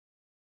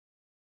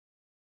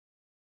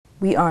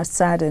We are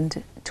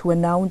saddened to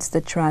announce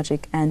the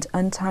tragic and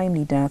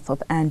untimely death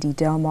of Andy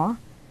Delmar,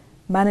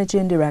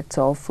 Managing Director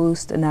of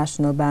First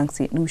National Bank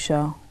St.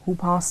 Lucia, who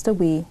passed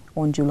away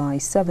on July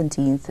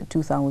 17,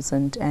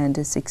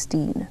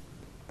 2016.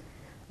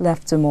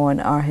 Left to mourn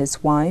are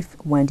his wife,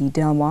 Wendy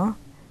Delmar,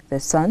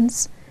 their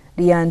sons,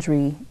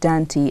 Leandre,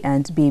 Dante,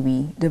 and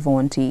baby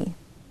Devontae.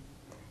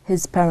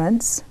 His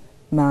parents,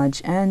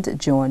 Madge and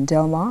John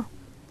Delmar,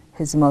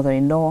 his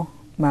mother-in-law,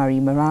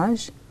 Mary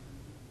Mirage,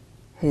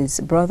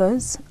 his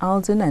brothers,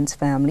 Alden and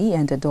family,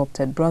 and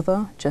adopted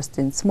brother,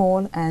 Justin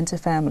Small, and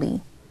family.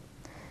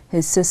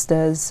 His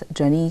sisters,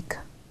 Janique,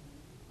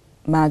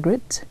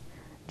 Margaret,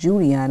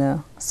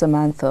 Juliana,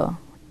 Samantha,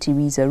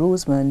 Teresa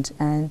Rosemond,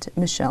 and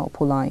Michelle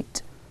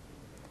Polite.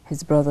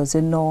 His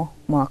brothers-in-law,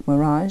 Mark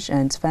Mirage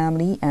and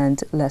family,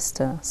 and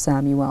Lester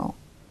Samuel.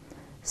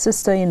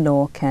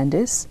 Sister-in-law,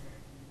 Candice.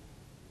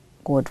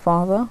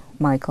 Godfather,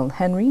 Michael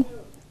Henry.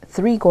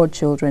 3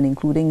 godchildren,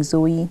 including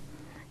Zoe.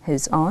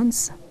 His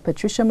aunts,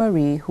 Patricia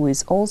Marie, who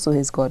is also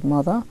his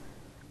godmother,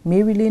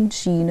 Marilyn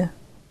Sheen,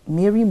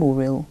 Mary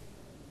Morrill,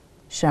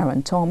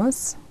 Sharon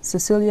Thomas,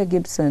 Cecilia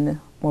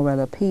Gibson,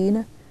 Morella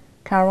Payne,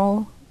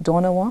 Carol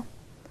Donawa,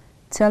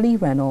 Telly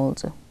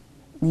Reynolds,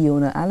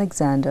 Leona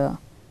Alexander,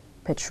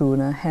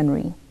 Petrona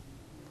Henry.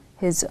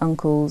 His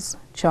uncles,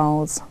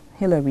 Charles,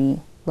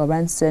 Hilary,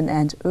 Lorenzen,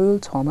 and Earl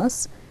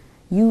Thomas,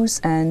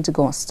 Hughes and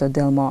Gosta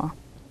Delmar,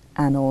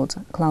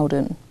 Arnold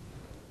Clouden.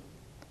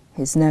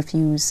 His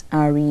nephews,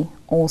 Ari,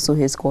 also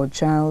his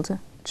godchild,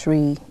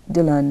 Trey,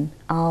 Dylan,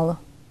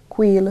 Al,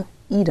 Quail,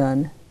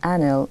 Eden,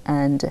 Anel,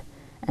 and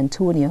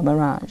Antonia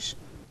Mirage.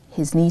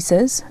 His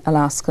nieces,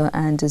 Alaska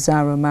and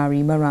Zara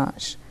Marie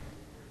Mirage.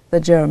 The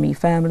Jeremy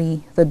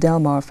family, the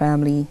Delmar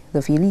family,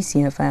 the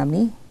Felicia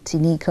family,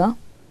 Tinika,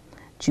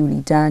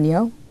 Julie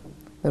Daniel,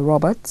 the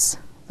Roberts,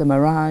 the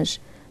Mirage,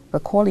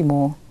 the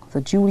Collymore, the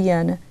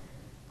Julian,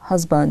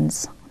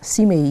 husbands,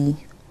 Simei,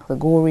 the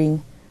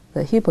Goring,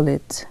 the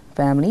Hippolyte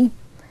family,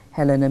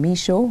 Helena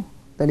Michaud,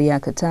 the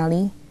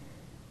Liakatali,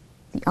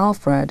 the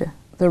Alfred,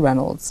 the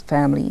Reynolds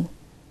family,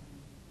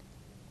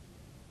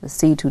 the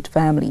Setut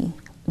family,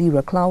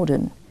 Lyra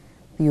Clouden,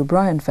 the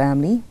O'Brien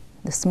family,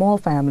 the Small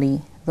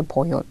family, the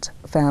Poyot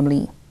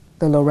family,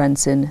 the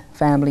Lorenzen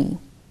family,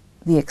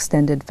 the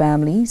extended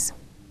families,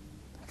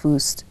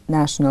 First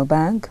National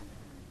Bank,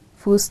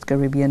 First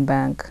Caribbean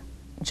Bank.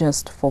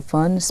 Just for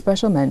fun,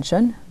 special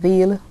mention,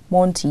 Vale,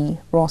 Monty,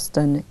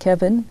 Roston,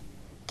 Kevin,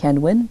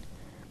 Kenwin,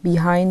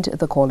 Behind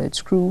the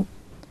College Crew,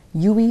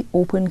 UWI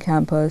Open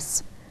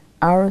Campus,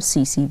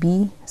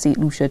 RCCB, St.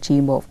 Lucia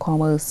Chamber of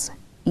Commerce,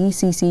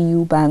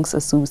 ECCU Banks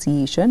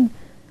Association,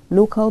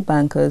 Local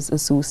Bankers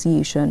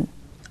Association,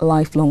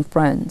 Lifelong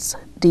Friends,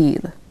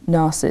 Dale,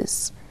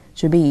 Narcissus,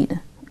 Jabeen,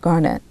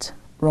 Garnett,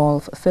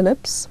 Rolf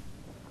Phillips,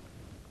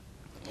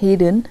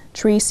 Hayden,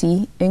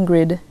 Tracy,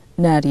 Ingrid,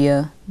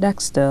 Nadia,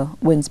 Dexter,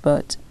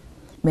 Winsbert,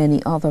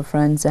 many other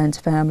friends and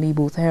family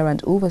both here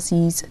and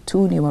overseas,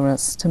 too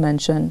numerous to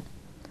mention.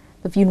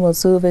 The funeral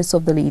service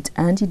of the late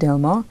Andy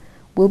Delmar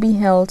will be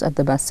held at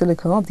the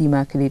Basilica of the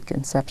Immaculate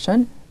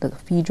Conception, the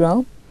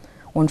Cathedral,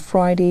 on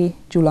Friday,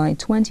 July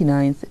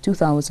 29,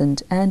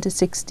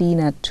 2016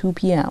 at 2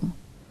 p.m.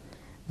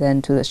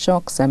 Then to the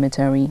Shock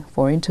Cemetery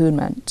for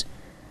interment.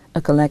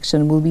 A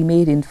collection will be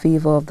made in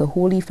favor of the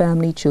Holy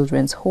Family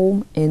Children's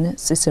Home in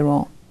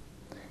Cicerone.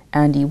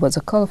 Andy was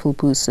a colorful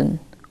person.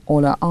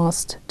 All are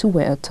asked to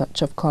wear a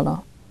touch of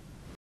color.